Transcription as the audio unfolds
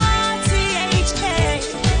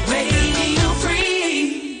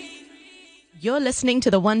You're listening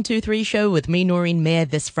to the 123 show with me, Noreen Mayer,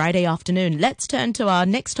 this Friday afternoon. Let's turn to our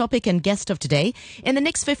next topic and guest of today. In the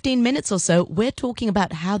next 15 minutes or so, we're talking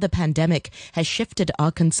about how the pandemic has shifted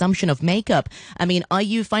our consumption of makeup. I mean, are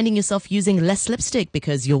you finding yourself using less lipstick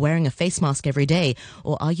because you're wearing a face mask every day?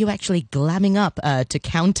 Or are you actually glamming up to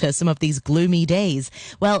counter some of these gloomy days?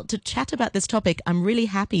 Well, to chat about this topic, I'm really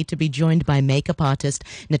happy to be joined by makeup artist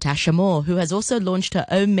Natasha Moor, who has also launched her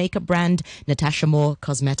own makeup brand, Natasha Moor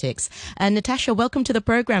Cosmetics. And Natasha, welcome to the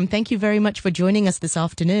program. Thank you very much for joining us this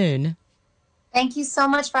afternoon. Thank you so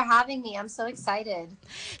much for having me. I'm so excited.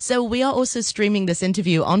 So we are also streaming this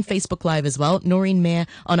interview on Facebook Live as well. Noreen Mayer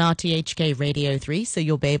on RTHK Radio 3. So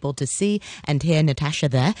you'll be able to see and hear Natasha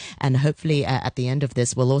there. And hopefully at the end of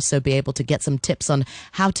this, we'll also be able to get some tips on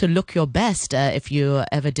how to look your best if you're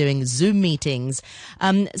ever doing Zoom meetings.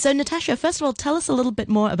 So Natasha, first of all, tell us a little bit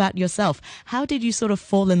more about yourself. How did you sort of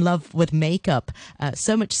fall in love with makeup?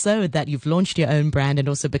 So much so that you've launched your own brand and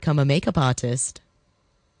also become a makeup artist.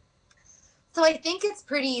 So I think it's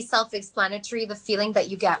pretty self-explanatory, the feeling that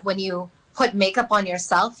you get when you put makeup on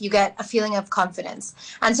yourself. You get a feeling of confidence.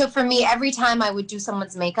 And so for me, every time I would do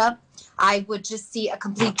someone's makeup, I would just see a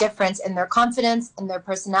complete difference in their confidence, in their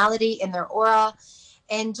personality, in their aura,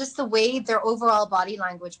 and just the way their overall body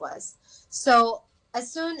language was. So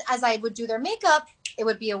as soon as I would do their makeup, it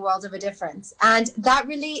would be a world of a difference. And that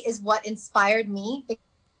really is what inspired me,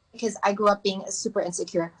 because I grew up being a super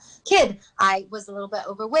insecure kid. I was a little bit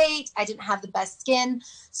overweight. I didn't have the best skin.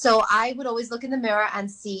 So I would always look in the mirror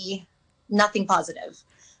and see nothing positive.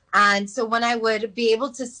 And so when I would be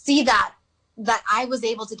able to see that I was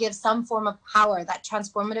able to give some form of power, that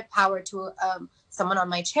transformative power to someone on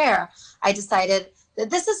my chair, I decided that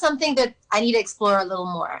this is something that I need to explore a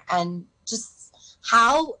little more. And just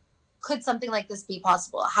how could something like this be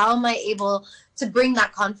possible? How am I able to bring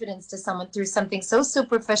that confidence to someone through something so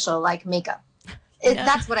superficial like makeup?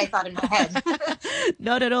 That's what I thought in my head.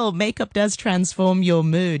 Not at all. Makeup does transform your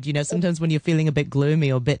mood. You know, sometimes when you're feeling a bit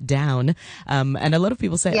gloomy or a bit down, and a lot of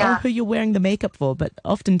people say, oh, who you're wearing the makeup for? But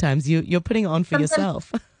oftentimes you're putting it on for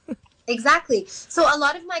yourself. Exactly. So a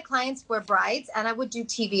lot of my clients were brides, and I would do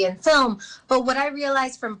TV and film. But what I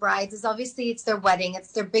realized from brides is obviously it's their wedding.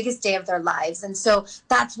 It's their biggest day of their lives. And so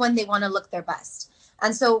that's when they want to look their best.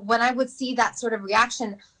 And so when I would see that sort of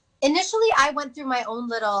reaction, initially I went through my own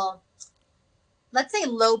little, let's say,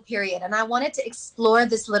 low period. And I wanted to explore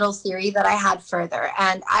this little theory that I had further.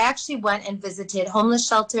 And I actually went and visited homeless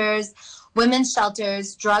shelters, women's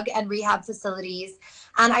shelters, drug and rehab facilities.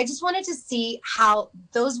 And I just wanted to see how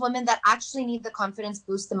those women that actually need the confidence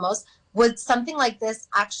boost the most, would something like this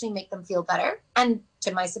actually make them feel better? And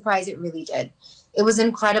to my surprise, it really did. It was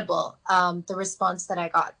incredible, the response that I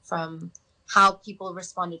got from how people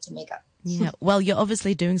responded to makeup. Yeah, well, you're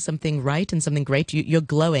obviously doing something right and something great. You're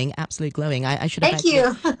glowing, absolutely glowing. I should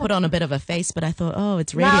have put on a bit of a face, but I thought, oh,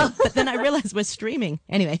 it's radio. No. But then I realized we're streaming.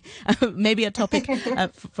 Anyway, maybe a topic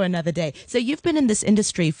for another day. So you've been in this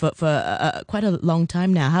industry for quite a long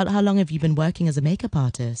time now. How long have you been working as a makeup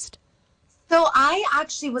artist? So I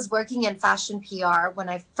actually was working in fashion PR when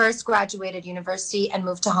I first graduated university and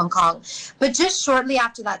moved to Hong Kong. But just shortly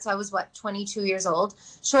after that, so I was, 22 years old.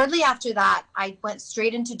 Shortly after that, I went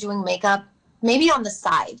straight into doing makeup, maybe on the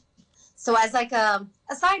side. So as like a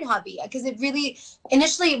side hobby, because it really,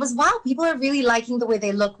 initially it was, wow, people are really liking the way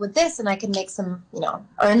they look with this, and I can make some,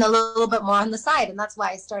 earn a little bit more on the side. And that's why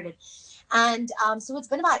I started. And so it's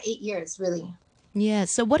been about 8 years, really. Yeah.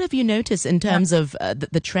 So what have you noticed in terms of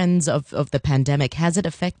the trends of the pandemic? Has it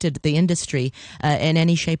affected the industry in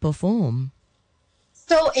any shape or form?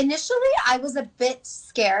 So initially, I was a bit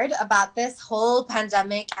scared about this whole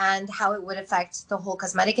pandemic and how it would affect the whole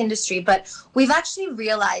cosmetic industry. But we've actually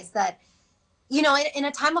realized that, in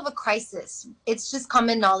a time of a crisis, it's just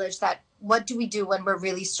common knowledge that what do we do when we're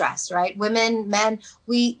really stressed, right? Women, men,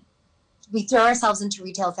 we throw ourselves into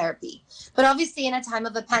retail therapy. But obviously, in a time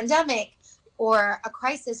of a pandemic or a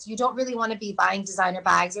crisis, you don't really want to be buying designer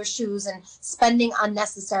bags or shoes and spending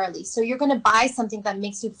unnecessarily. So you're going to buy something that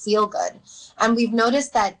makes you feel good. And we've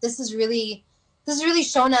noticed that this has really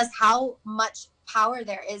shown us how much power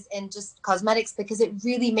there is in just cosmetics, because it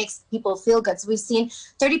really makes people feel good. So we've seen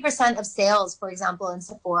 30% of sales, for example, in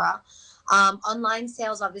Sephora. Online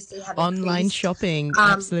sales obviously have increased. Online shopping,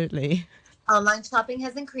 absolutely. Online shopping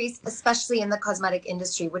has increased, especially in the cosmetic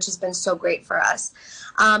industry, which has been so great for us.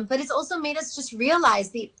 But it's also made us just realize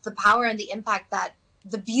the power and the impact, that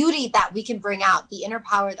the beauty that we can bring out, the inner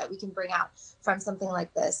power that we can bring out from something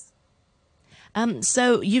like this.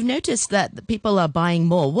 So you've noticed that people are buying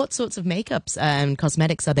more. What sorts of makeups and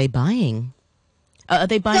cosmetics are they buying? Are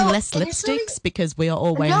they buying So less initially, lipsticks because we are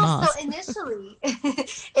all wearing no, so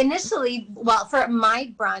masks? initially, well, for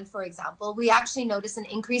my brand, for example, we actually noticed an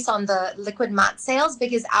increase on the liquid matte sales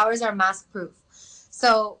because ours are mask proof.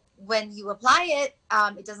 So when you apply it,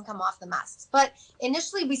 it doesn't come off the masks. But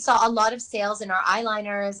initially, we saw a lot of sales in our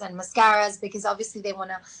eyeliners and mascaras because obviously they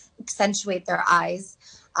want to accentuate their eyes.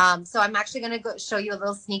 So I'm actually going to go show you a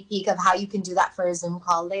little sneak peek of how you can do that for a Zoom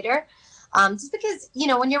call later. Just because,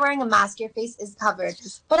 when you're wearing a mask, your face is covered.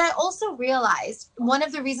 But I also realized one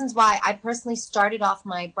of the reasons why I personally started off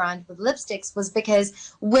my brand with lipsticks was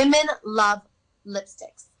because women love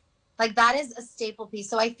lipsticks. Like that is a staple piece.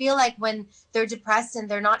 So I feel like when they're depressed and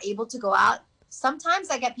they're not able to go out, sometimes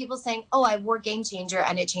I get people saying, "Oh, I wore Game Changer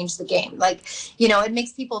and it changed the game." Like, it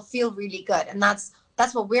makes people feel really good. And that's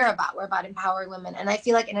what we're about. We're about empowering women. And I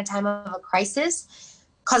feel like in a time of a crisis,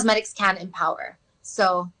 cosmetics can empower.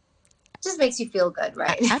 So just makes you feel good,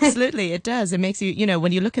 right? Absolutely, it does. It makes you,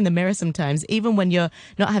 when you look in the mirror sometimes, even when you're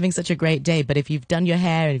not having such a great day, but if you've done your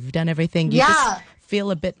hair and if you've done everything, you just Yeah,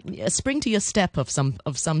 feel a spring to your step of some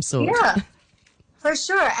sort. yeah, for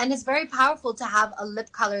sure. And it's very powerful to have a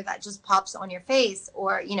lip color that just pops on your face,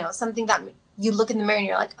 or something that you look in the mirror and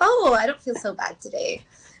you're like, oh, I don't feel so bad today.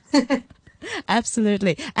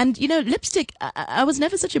 Absolutely. And, lipstick, I was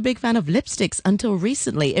never such a big fan of lipsticks until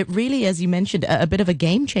recently. It really, as you mentioned, a bit of a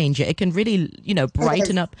game changer. It can really, It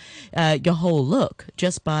brighten is. up your whole look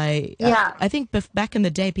just by, Yeah, I think back in the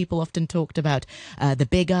day, people often talked about the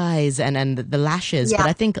big eyes and the lashes. But yeah,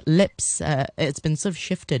 I think lips, it's been sort of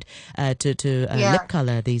shifted to lip yeah,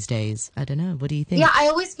 color these days. I don't know. What do you yeah. think? I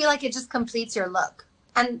always feel like it just completes your look.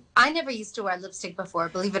 And I never used to wear lipstick before,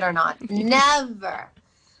 believe it or not. Never.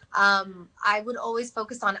 I would always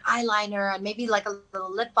focus on eyeliner and maybe like a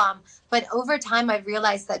little lip balm. But over time, I've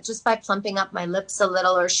realized that just by plumping up my lips a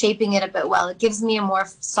little or shaping it a bit well, it gives me a more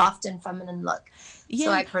soft and feminine look. So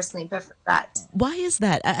Yeah. I personally prefer that. Why is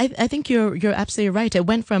that? I think you're absolutely right. It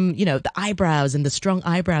went from, the eyebrows and the strong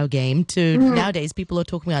eyebrow game to Mhm. nowadays people are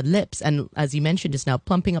talking about lips and, as you mentioned just now,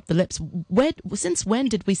 plumping up the lips. Since when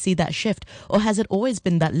did we see that shift? Or has it always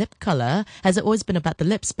been that lip color? Has it always been about the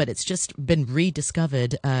lips, but it's just been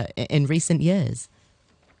rediscovered in recent years?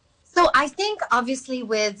 So I think obviously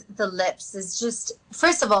with the lips is just,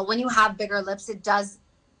 first of all, when you have bigger lips,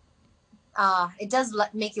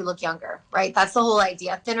 make you look younger, right? That's the whole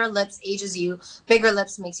idea. Thinner lips ages you, bigger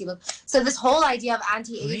lips makes you look. So this whole idea of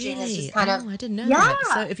anti-aging is just Really? kind of, Oh, I didn't know yeah. that.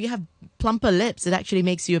 So if you have plumper lips, it actually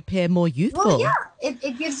makes you appear more Well, youthful. yeah,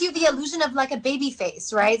 it gives you the illusion of like a baby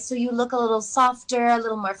face, right? So you look a little softer, a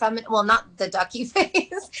little more feminine. Well, not the ducky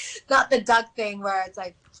face, not the duck thing where it's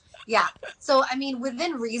like, yeah. So, I mean,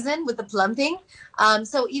 within reason with the plumping.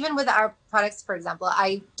 So even with our products, for example,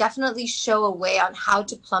 I definitely show a way on how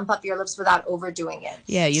to plump up your lips without overdoing it.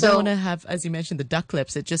 Yeah, you don't want So, to have, as you mentioned, the duck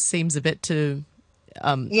lips. It just seems a bit too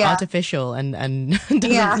yeah, artificial and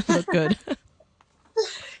yeah. doesn't look good.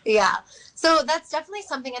 Yeah. So that's definitely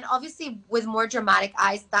something. And obviously, with more dramatic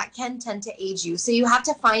eyes, that can tend to age you. So you have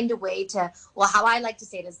to find a way to, well, how I like to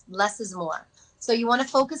say it is less is more. So you want to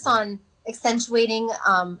focus on accentuating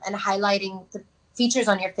and highlighting the features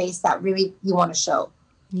on your face that really you want to show.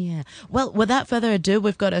 Yeah. Well, without further ado,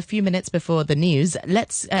 we've got a few minutes before the news.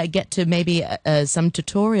 Let's get to maybe some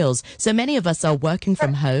tutorials. So many of us are working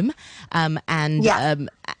from home, and Yeah.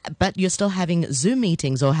 but you're still having Zoom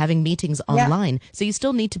meetings or having meetings Yeah. online. So you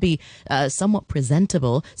still need to be somewhat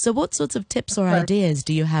presentable. So what sorts of tips or Of course. ideas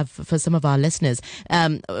do you have for some of our listeners?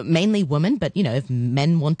 Mainly women, but if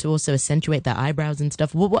men want to also accentuate their eyebrows and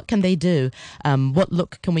stuff, what can they do? What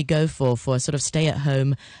look can we go for a sort of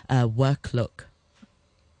stay-at-home work look?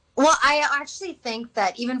 Well, I actually think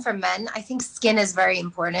that even for men, I think skin is very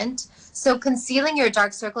important. So concealing your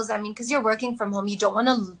dark circles, I mean, because you're working from home, you don't want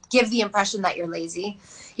to give the impression that you're lazy.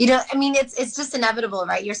 I mean, it's just inevitable,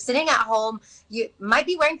 right? You're sitting at home, you might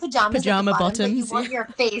be wearing pajamas at the Pajama bottom, but you bottoms, yeah. want your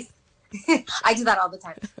face. I do that all the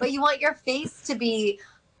time. But you want your face to be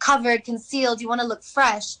covered, concealed. You want to look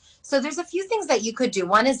fresh. So there's a few things that you could do.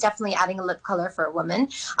 One is definitely adding a lip color for a woman.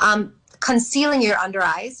 Concealing your under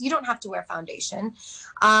eyes. You don't have to wear foundation.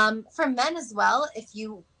 For men as well, if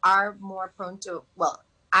you are more prone to, well,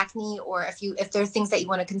 acne, or if there are things that you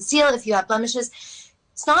want to conceal, if you have blemishes,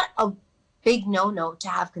 it's not a big no to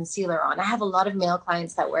have concealer on. I have a lot of male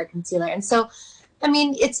clients that wear concealer, and so I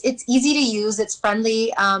mean it's easy to use, it's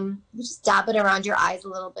friendly. You just dab it around your eyes a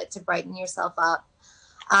little bit to brighten yourself up.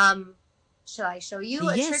 Shall I show you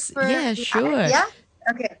a trick Yes, for yeah, the eye? sure. Yeah.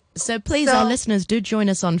 Okay. So please, our So listeners, do join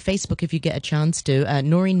us on Facebook if you get a chance to.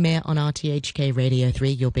 Noreen Mayer on RTHK Radio 3.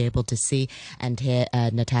 You'll be able to see and hear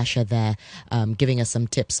Natasha there giving us some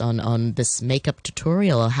tips on this makeup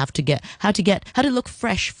tutorial, how to look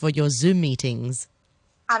fresh for your Zoom meetings.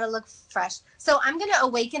 how to look fresh. So I'm going to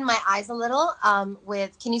awaken my eyes a little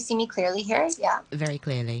with, can you see me clearly here? Yeah. Very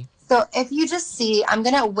clearly. So if you just see, I'm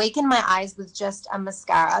going to awaken my eyes with just a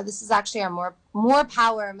mascara. This is actually our more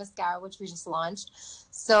power mascara, which we just launched.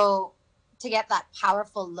 So to get that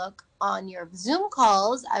powerful look on your Zoom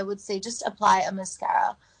calls, I would say just apply a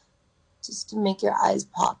mascara just to make your eyes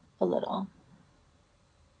pop a little.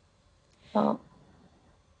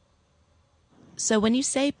 So when you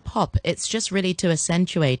say pop, it's just really to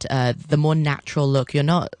accentuate the more natural look. You're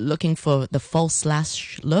not looking for the false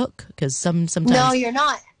lash look, because sometimes. No, you're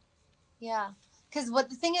not. Yeah, because what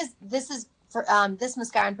the thing is, this is for this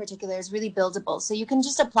mascara in particular is really buildable, so you can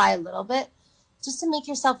just apply a little bit, just to make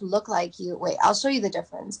yourself look like you. Wait, I'll show you the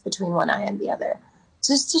difference between one eye and the other,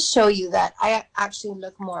 just to show you that I actually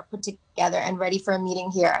look more put together and ready for a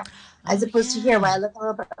meeting here, as opposed to here where I look a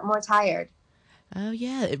little bit more tired. Oh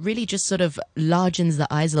yeah, it really just sort of largens the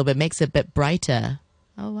eyes a little bit, makes it a bit brighter.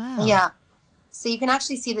 Oh wow. Yeah, so you can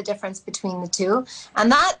actually see the difference between the two,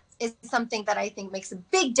 and that is something that I think makes a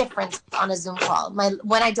big difference on a Zoom call.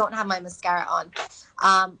 When I don't have my mascara on,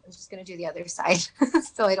 I'm just gonna do the other side,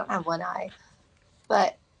 so I don't have one eye.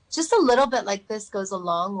 But just a little bit like this goes a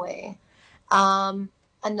long way.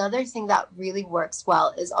 Another thing that really works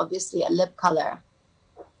well is obviously a lip color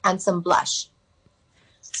and some blush.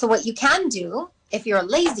 So what you can do if you're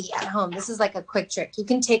lazy at home, this is like a quick trick. You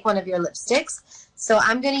can take one of your lipsticks. So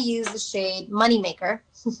I'm going to use the shade Moneymaker.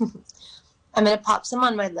 I'm going to pop some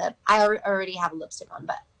on my lip. I already have a lipstick on,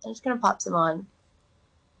 but I'm just going to pop some on.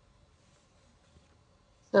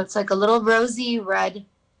 So it's like a little rosy red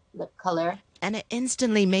lip color. And it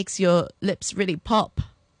instantly makes your lips really pop.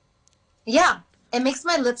 Yeah, it makes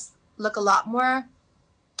my lips look a lot more,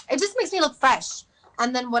 it just makes me look fresh.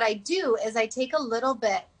 And then what I do is I take a little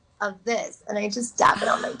bit of this and I just dab it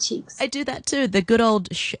on my cheeks. I do that too. The good old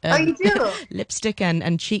Oh, you do? lipstick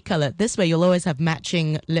and cheek color. This way you'll always have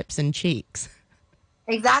matching lips and cheeks.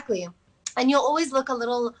 Exactly. And you'll always look a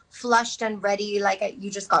little flushed and ready, like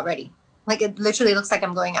you just got ready. Like it literally looks like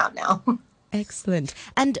I'm going out now. Excellent.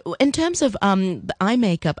 And in terms of the eye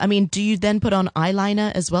makeup, I mean, do you then put on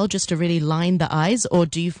eyeliner as well just to really line the eyes? Or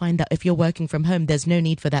do you find that if you're working from home, there's no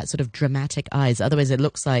need for that sort of dramatic eyes? Otherwise, it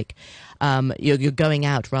looks like you're going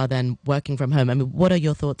out rather than working from home. I mean, what are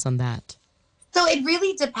your thoughts on that? So it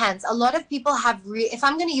really depends. A lot of people have, if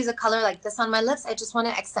I'm going to use a color like this on my lips, I just want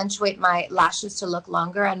to accentuate my lashes to look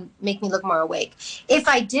longer and make me look more awake. If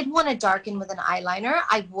I did want to darken with an eyeliner,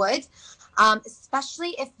 I would.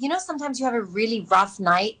 Especially if, sometimes you have a really rough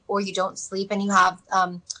night or you don't sleep and you have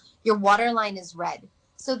your waterline is red.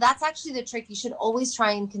 So that's actually the trick. You should always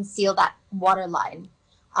try and conceal that waterline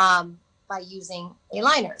by using a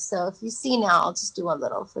liner. So if you see now, I'll just do a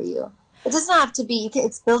little for you. It doesn't have to be,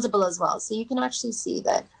 it's buildable as well. So you can actually see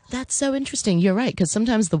that. That's so interesting. You're right, because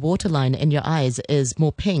sometimes the waterline in your eyes is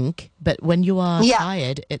more pink, but when you are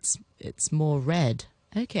tired, it's more red.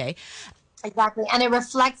 Okay. Exactly. And it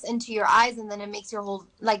reflects into your eyes and then it makes your whole,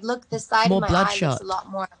 like, look, this side more of my eye bloodshot. looks a lot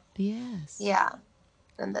more. Yes. Yeah.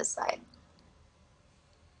 Than this side.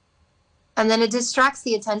 And then it distracts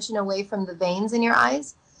the attention away from the veins in your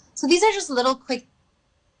eyes. So these are just little quick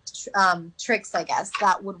tricks, I guess,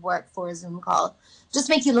 that would work for a Zoom call. Just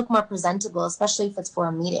make you look more presentable, especially if it's for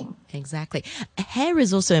a meeting. Exactly. Hair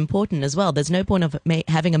is also important as well. There's no point of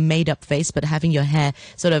having a made-up face, but having your hair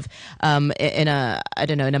sort of in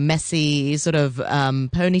a messy sort of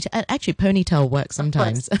ponytail. Actually, ponytail works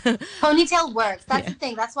sometimes. Ponytail works. That's the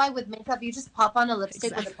thing. That's why with makeup, you just pop on a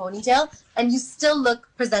lipstick with a ponytail, and you still look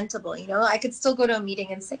presentable. I could still go to a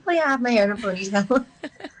meeting and say, "Oh yeah, I have my hair in a ponytail."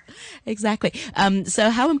 Exactly. So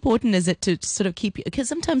how important is it to sort of keep, because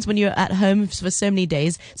sometimes when you're at home for so many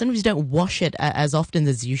days, sometimes you don't wash it as often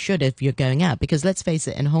as you should if you're going out, because let's face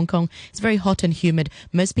it, in Hong Kong, it's very hot and humid.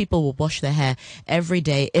 Most people will wash their hair every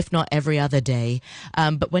day, if not every other day.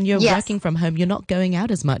 But when you're working from home, you're not going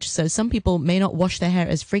out as much. So some people may not wash their hair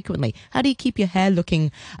as frequently. How do you keep your hair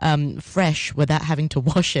looking fresh without having to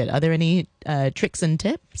wash it? Are there any tricks and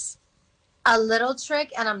tips? A little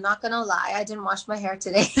trick, and I'm not gonna lie, I didn't wash my hair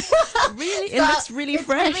today. Really? So it looks really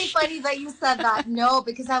fresh. It's really funny that you said that. No,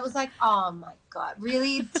 because I was like, oh my God,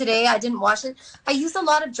 really? Today I didn't wash it? I used a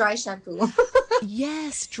lot of dry shampoo.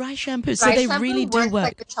 Yes, dry shampoo. So Dry they shampoo really do works work.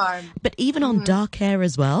 like a charm. But even on dark hair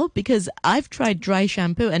as well, because I've tried dry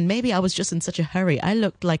shampoo and maybe I was just in such a hurry. I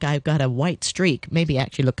looked like I've got a white streak. Maybe I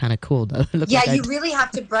actually look kind of cool though. Look Yeah, like you really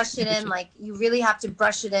have to brush it in. Like, you really have to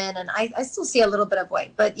brush it in. And I still see a little bit of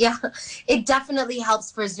white. But yeah, it definitely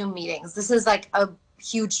helps for Zoom meetings. This is like a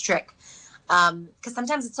huge trick. Because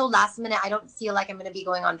sometimes it's so last minute, I don't feel like I'm going to be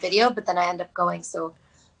going on video, but then I end up going. So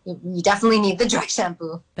you definitely need the dry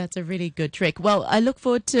shampoo. That's a really good trick. Well, I look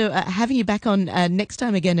forward to having you back on next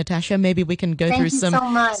time again, Natasha. Maybe we can go through Thank you some so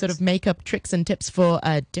much. sort of makeup tricks and tips for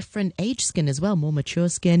different age skin as well, more mature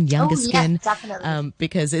skin, younger Oh, skin. yes, definitely.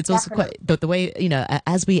 Because it's also quite the way,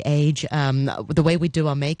 as we age, the way we do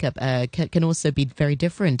our makeup can also be very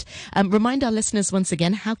different. Remind our listeners once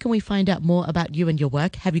again, how can we find out more about you and your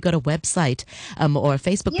work? Have you got a website or a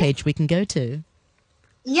Facebook page we can go to?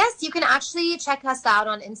 Yes, you can actually check us out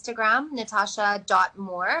on Instagram,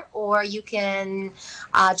 natasha.moor, or you can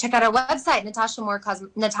check out our website,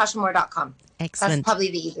 natashamoor.com. That's Excellent.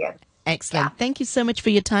 probably the easiest. Excellent. Yeah. Thank you so much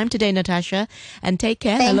for your time today, Natasha, and take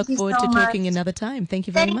care. And I Thank look you forward so to much. talking another time. Thank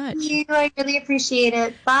you very Thank much. you. I really appreciate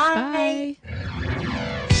it. Bye. Bye.